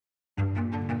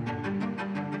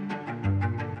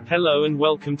Hello and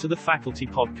welcome to the Faculty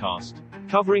Podcast,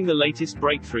 covering the latest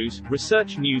breakthroughs,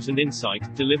 research news and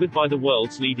insight, delivered by the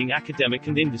world's leading academic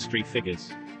and industry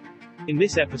figures. In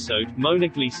this episode, Mona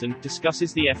Gleeson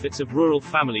discusses the efforts of rural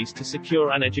families to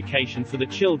secure an education for the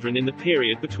children in the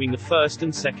period between the First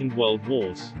and Second World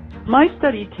Wars. My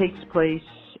study takes place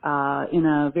in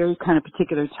a very kind of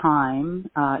particular time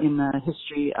in the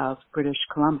history of British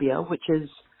Columbia, which is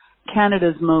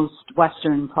Canada's most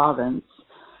western province.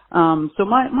 So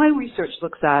my research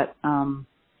looks at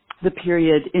the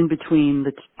period in between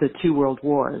the two world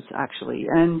wars, actually.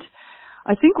 And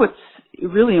I think what's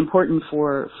really important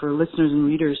for listeners and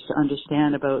readers to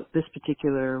understand about this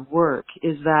particular work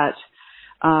is that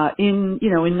in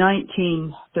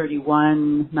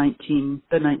 1931,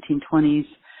 the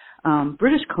 1920s,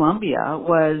 British Columbia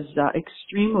was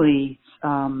extremely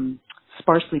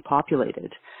sparsely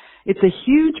populated. It's a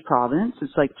huge province.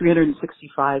 It's like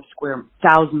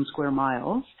 365,000 square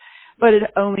miles, but it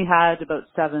only had about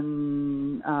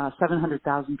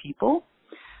 700,000 people.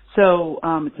 So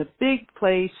it's a big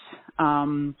place,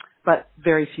 but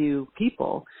very few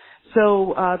people.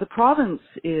 So the province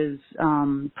is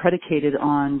predicated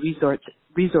on resource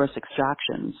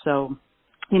extraction. So,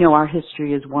 our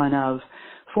history is one of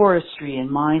forestry and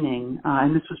mining,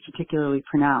 and this was particularly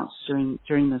pronounced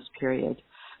during this period.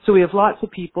 So we have lots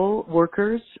of people,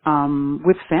 workers,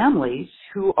 with families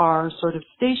who are sort of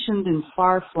stationed in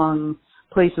far-flung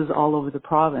places all over the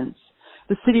province.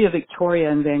 The city of Victoria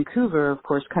and Vancouver, of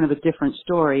course, kind of a different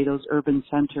story. Those urban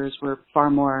centers were far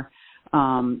more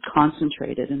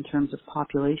concentrated in terms of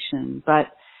population.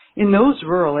 But in those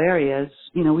rural areas,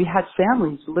 we had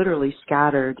families literally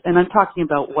scattered. And I'm talking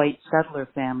about white settler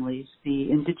families.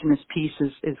 The indigenous piece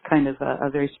is kind of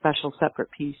a very special, separate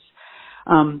piece.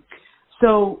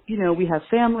 So, we have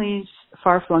families,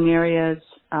 far-flung areas,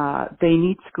 they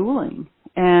need schooling.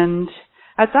 And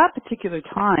at that particular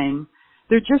time,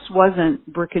 there just wasn't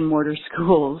brick-and-mortar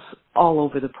schools all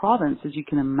over the province. As you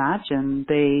can imagine,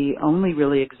 they only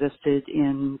really existed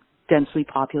in densely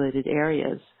populated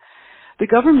areas. The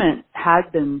government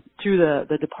had been, through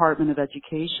the Department of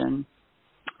Education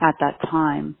at that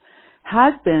time,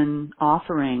 had been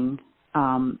offering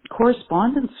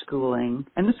correspondence schooling,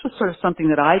 and this was sort of something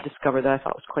that I discovered that I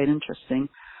thought was quite interesting,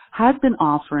 had been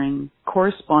offering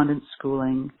correspondence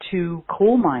schooling to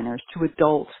coal miners, to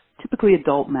typically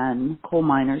adult men, coal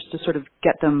miners, to sort of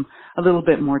get them a little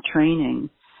bit more training.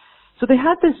 So they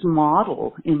had this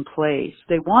model in place.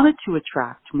 They wanted to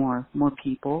attract more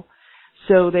people.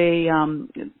 So they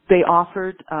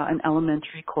offered an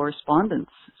elementary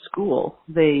correspondence school.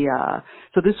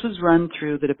 So this was run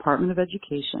through the Department of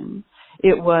Education.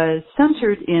 It was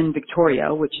centered in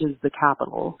Victoria, which is the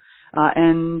capital,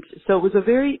 and so it was a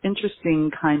very interesting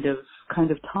kind of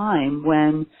time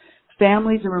when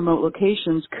families in remote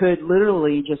locations could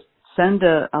literally just send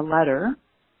a letter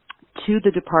to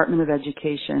the Department of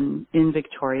Education in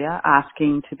Victoria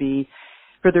asking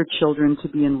for their children to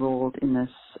be enrolled in this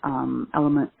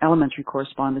elementary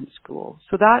correspondence school.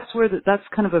 So that's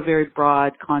kind of a very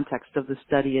broad context of the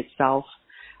study itself.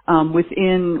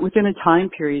 Within a time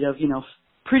period of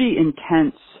pretty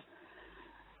intense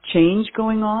change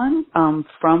going on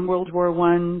from World War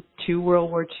I to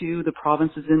World War II, the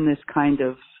province is in this kind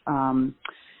of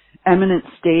eminent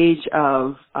stage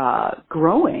of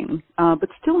growing, but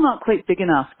still not quite big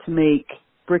enough to make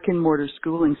brick and mortar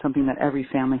schooling something that every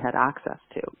family had access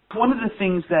to. One of the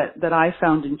things that I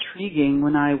found intriguing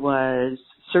when I was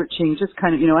searching, just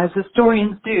kind of, as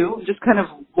historians do, just kind of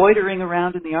loitering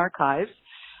around in the archives,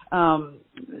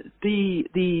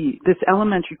 this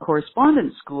elementary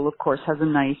correspondence school, of course, has a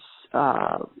nice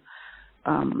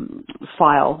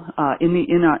file in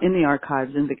the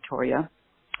archives in Victoria.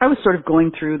 I was sort of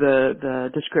going through the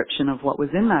description of what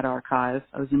was in that archive.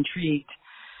 I was intrigued.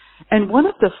 And one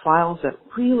of the files that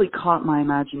really caught my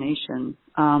imagination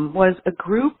was a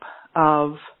group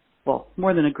of, well,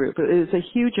 more than a group. It was a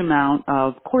huge amount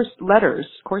of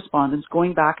correspondence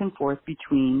going back and forth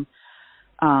between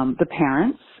the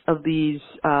parents of these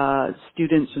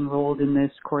students enrolled in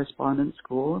this correspondence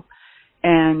school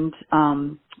and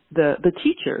the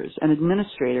teachers and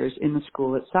administrators in the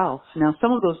school itself. Now,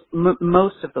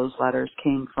 most of those letters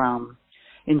came from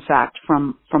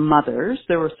mothers.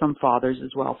 There were some fathers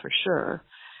as well, for sure.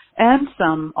 And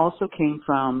some also came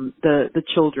from the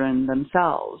children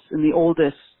themselves. And the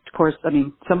oldest, of course,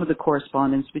 some of the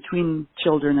correspondence between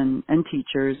children and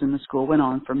teachers in the school went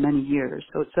on for many years.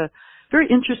 So it's a very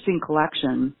interesting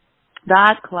collection.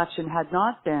 That collection had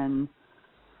not been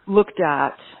looked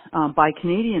at by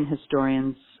Canadian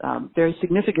historians very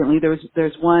significantly.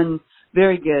 There's one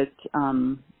very good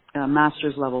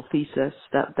master's level thesis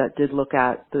that did look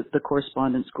at the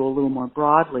correspondence school a little more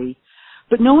broadly,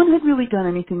 but no one had really done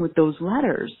anything with those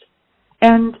letters.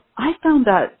 And I found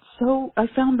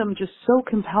them just so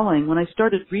compelling when I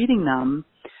started reading them.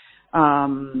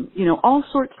 All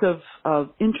sorts of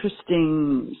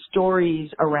interesting stories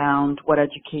around what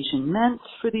education meant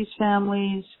for these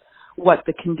families, what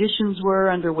the conditions were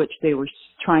under which they were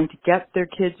trying to get their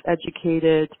kids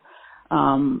educated,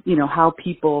 how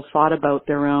people thought about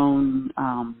their own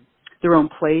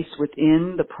place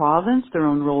within the province, their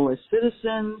own role as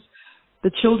citizens.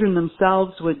 The children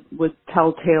themselves would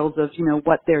tell tales of,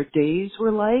 what their days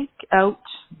were like out,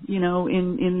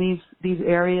 in these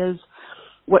areas,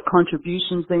 what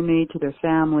contributions they made to their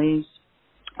families,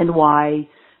 and why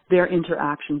their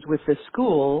interactions with the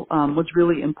school was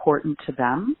really important to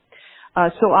them.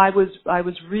 So I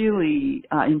was really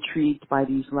intrigued by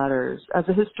these letters. As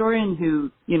a historian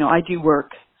who, I do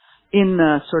work in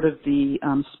the sort of the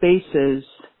spaces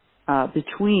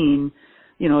between,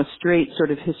 a straight sort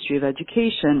of history of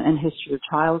education and history of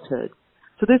childhood.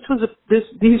 So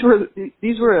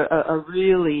these were a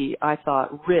really, I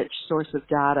thought, rich source of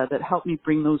data that helped me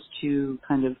bring those two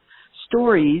kind of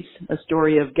stories, a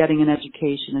story of getting an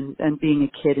education and being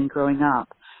a kid and growing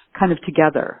up, kind of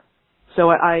together.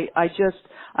 So I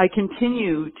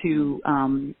continue to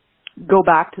go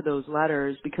back to those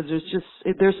letters because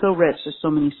they're so rich. There's so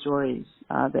many stories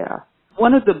there.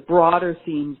 One of the broader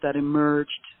themes that emerged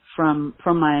from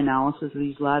my analysis of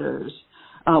these letters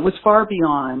was far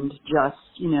beyond just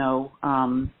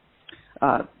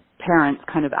parents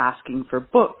kind of asking for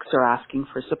books or asking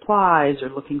for supplies or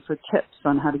looking for tips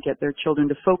on how to get their children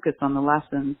to focus on the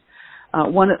lessons.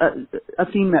 A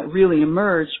theme that really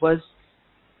emerged was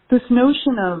this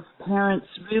notion of parents'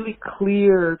 really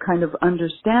clear kind of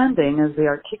understanding as they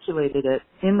articulated it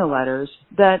in the letters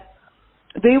that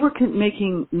they were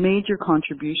making major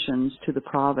contributions to the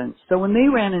province. So when they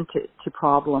ran into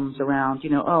problems around,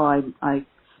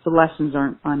 the lessons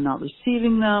I'm not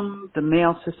receiving them, the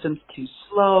mail system's too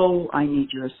slow, I need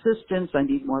your assistance, I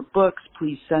need more books,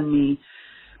 please send me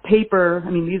paper. I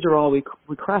mean, these are all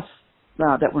requests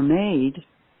that were made,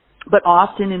 but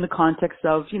often in the context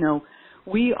of,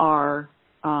 we are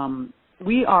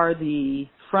the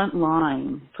front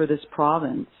line for this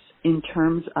province in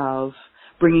terms of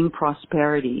bringing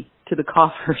prosperity to the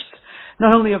coffers,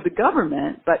 not only of the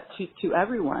government, but to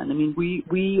everyone. I mean,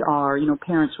 we are,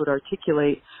 parents would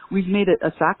articulate, we've made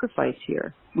a sacrifice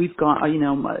here. We've gone,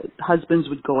 husbands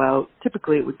would go out,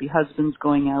 typically it would be husbands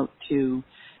going out to,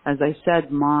 as I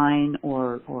said, mine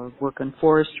or work on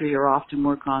forestry or often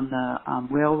work on the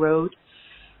railroad.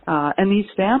 And these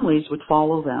families would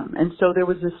follow them. And so there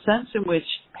was a sense in which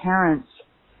parents,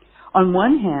 on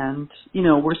one hand,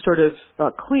 were sort of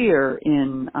clear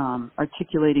in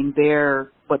articulating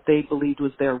what they believed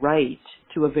was their right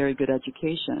to a very good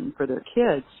education for their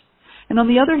kids. And on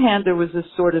the other hand, there was this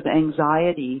sort of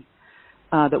anxiety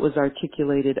that was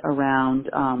articulated around,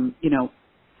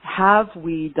 have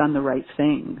we done the right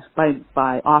thing?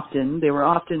 They were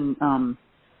often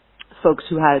folks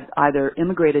who had either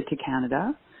immigrated to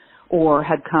Canada or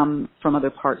had come from other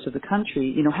parts of the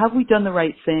country. Have we done the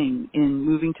right thing in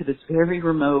moving to this very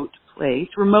remote place?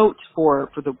 Remote for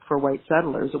white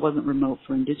settlers. It wasn't remote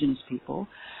for Indigenous people.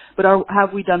 But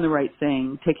have we done the right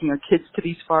thing, taking our kids to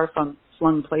these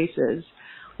far-flung places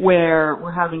where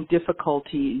we're having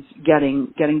difficulties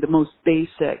getting the most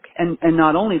basic, and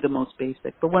not only the most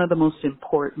basic, but one of the most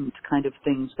important kind of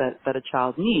things that a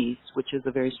child needs, which is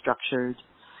a very structured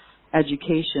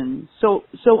education. So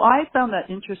I found that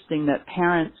interesting that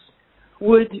parents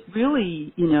would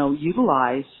really,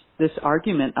 utilize this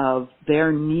argument of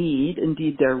their need,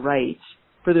 indeed their right,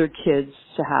 for their kids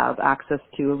to have access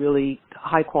to a really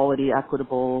high quality,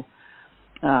 equitable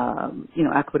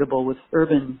with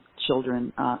urban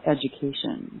children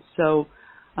education. So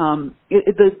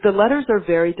the letters are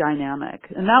very dynamic,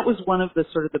 and that was one of the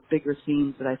sort of the bigger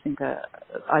themes that I think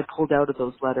I pulled out of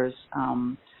those letters.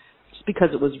 Just because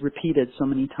it was repeated so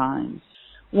many times.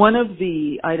 One of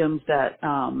the items that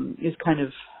is kind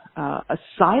of a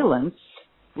silence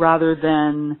rather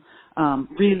than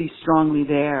really strongly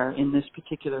there in this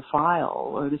particular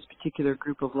file or this particular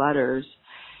group of letters,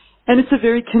 and it's a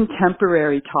very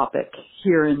contemporary topic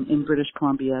here in British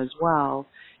Columbia as well,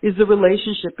 is the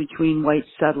relationship between white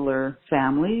settler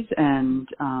families and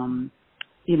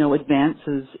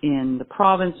advances in the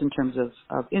province in terms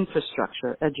of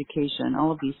infrastructure, education,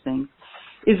 all of these things,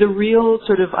 is a real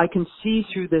sort of, I can see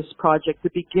through this project, the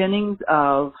beginnings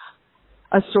of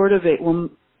a sort of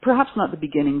perhaps not the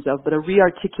beginnings of, but a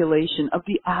rearticulation of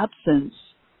the absence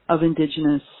of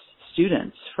Indigenous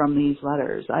students from these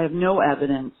letters. I have no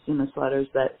evidence in these letters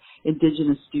that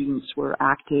Indigenous students were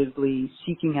actively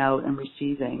seeking out and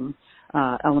receiving,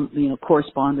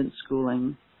 correspondence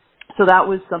schooling. So that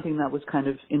was something that was kind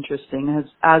of interesting.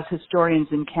 As historians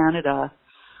in Canada,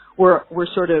 we're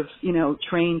sort of,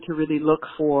 trained to really look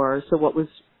for, so what was,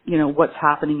 what's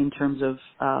happening in terms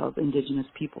of Indigenous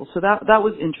people. So that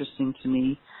was interesting to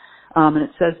me. And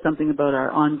it says something about our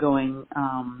ongoing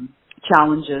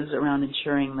challenges around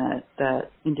ensuring that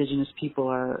Indigenous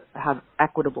people have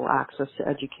equitable access to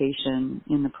education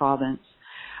in the province.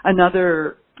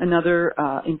 Another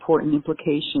important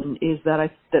implication is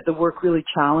that the work really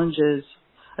challenges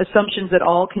assumptions that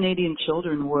all Canadian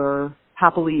children were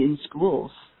happily in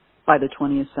schools by the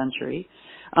 20th century,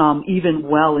 even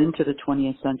well into the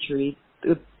 20th century.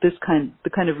 The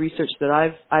kind of research that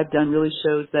I've done really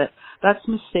shows that that's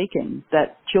mistaken,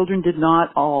 that children did not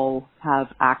all have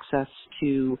access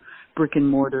to brick and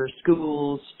mortar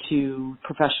schools, to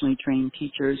professionally trained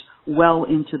teachers well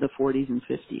into the 40s and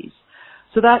 50s.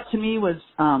 So that to me was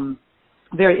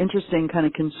very interesting, kind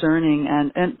of concerning,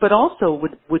 but also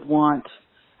would want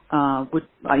I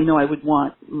would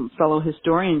want fellow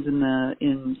historians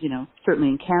certainly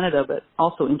in Canada, but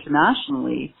also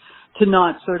internationally, to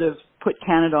not sort of put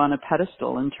Canada on a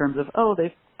pedestal in terms of,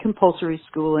 they've compulsory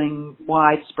schooling,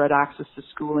 widespread access to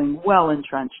schooling, well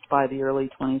entrenched by the early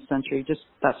 20th century.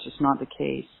 That's just not the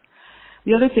case.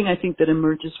 The other thing I think that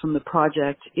emerges from the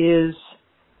project is,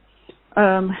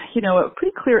 a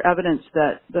pretty clear evidence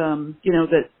that,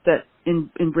 that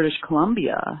in British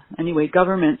Columbia, anyway,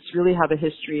 governments really have a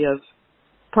history of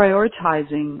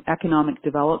prioritizing economic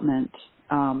development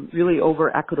really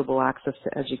over equitable access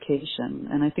to education,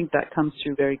 and I think that comes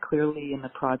through very clearly in the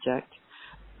project.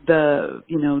 The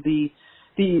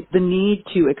need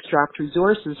to extract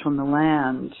resources from the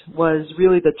land was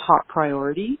really the top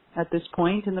priority at this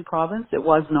point in the province. It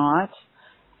was not,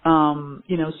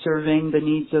 serving the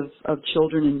needs of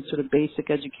children in sort of basic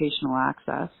educational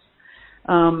access.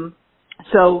 And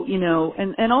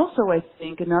also I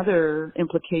think another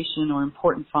implication or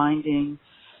important finding,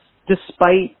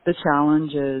 despite the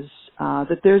challenges,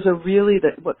 that there's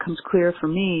what comes clear for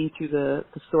me through the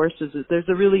sources is there's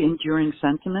a really enduring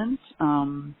sentiment,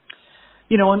 on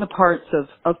the parts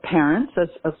of parents,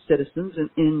 of citizens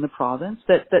in the province,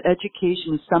 that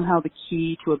education is somehow the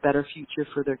key to a better future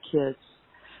for their kids.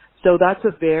 So that's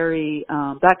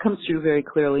that comes through very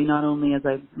clearly, not only as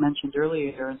I mentioned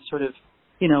earlier, sort of,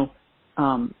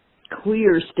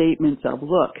 clear statements of,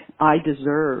 look,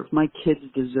 my kids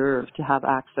deserve to have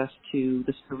access to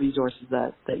the resources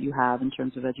that you have in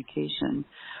terms of education.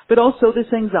 But also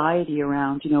this anxiety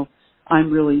around, I'm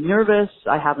really nervous,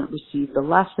 I haven't received the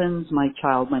lessons, my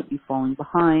child might be falling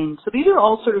behind. So these are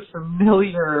all sort of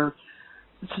familiar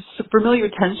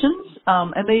tensions,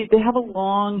 and they have a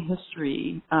long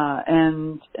history,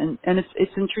 and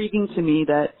it's intriguing to me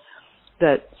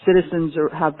that citizens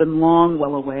have been long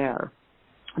well aware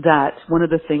that one of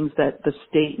the things that the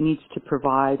state needs to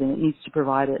provide, and it needs to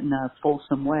provide it in a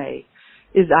fulsome way,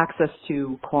 is access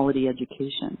to quality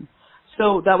education.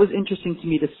 So that was interesting to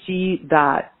me to see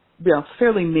that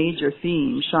fairly major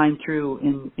theme shine through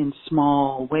in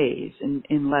small ways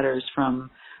in letters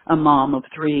from a mom of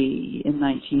 3 in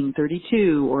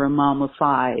 1932 or a mom of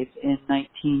 5 in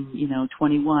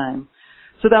 1921.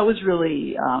 So that was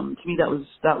really, to me,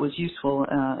 that was useful,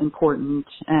 important,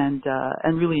 and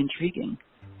really intriguing.